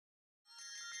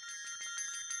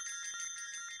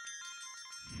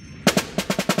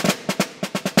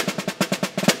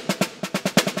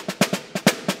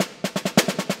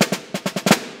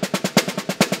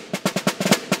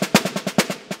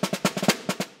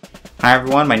Hi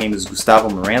everyone, my name is Gustavo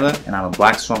Miranda and I'm a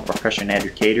Black Swan Percussion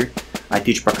Educator. I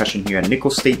teach percussion here at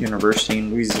Nicholls State University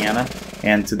in Louisiana,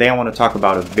 and today I want to talk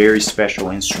about a very special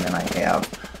instrument I have.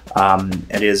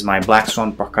 It is my Black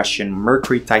Swan Percussion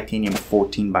Mercury Titanium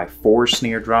 14x4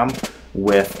 snare drum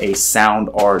with a sound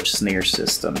arch snare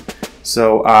system.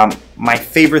 So my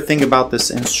favorite thing about this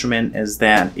instrument is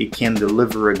that it can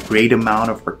deliver a great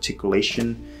amount of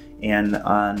articulation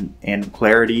and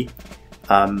clarity.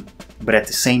 But at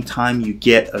the same time you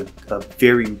get a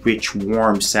very rich,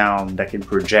 warm sound that can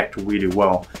project really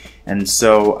well. And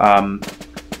so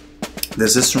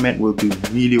this instrument will do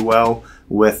really well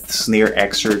with snare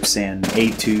excerpts and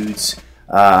etudes.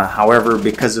 However,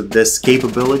 because of this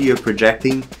capability of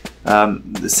projecting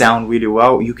the sound really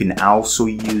well, you can also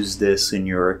use this in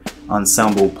your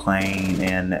ensemble playing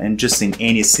and just in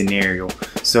any scenario.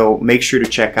 So make sure to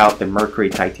check out the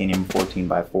Mercury Titanium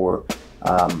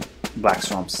 14x4 Black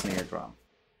Swan snare drum.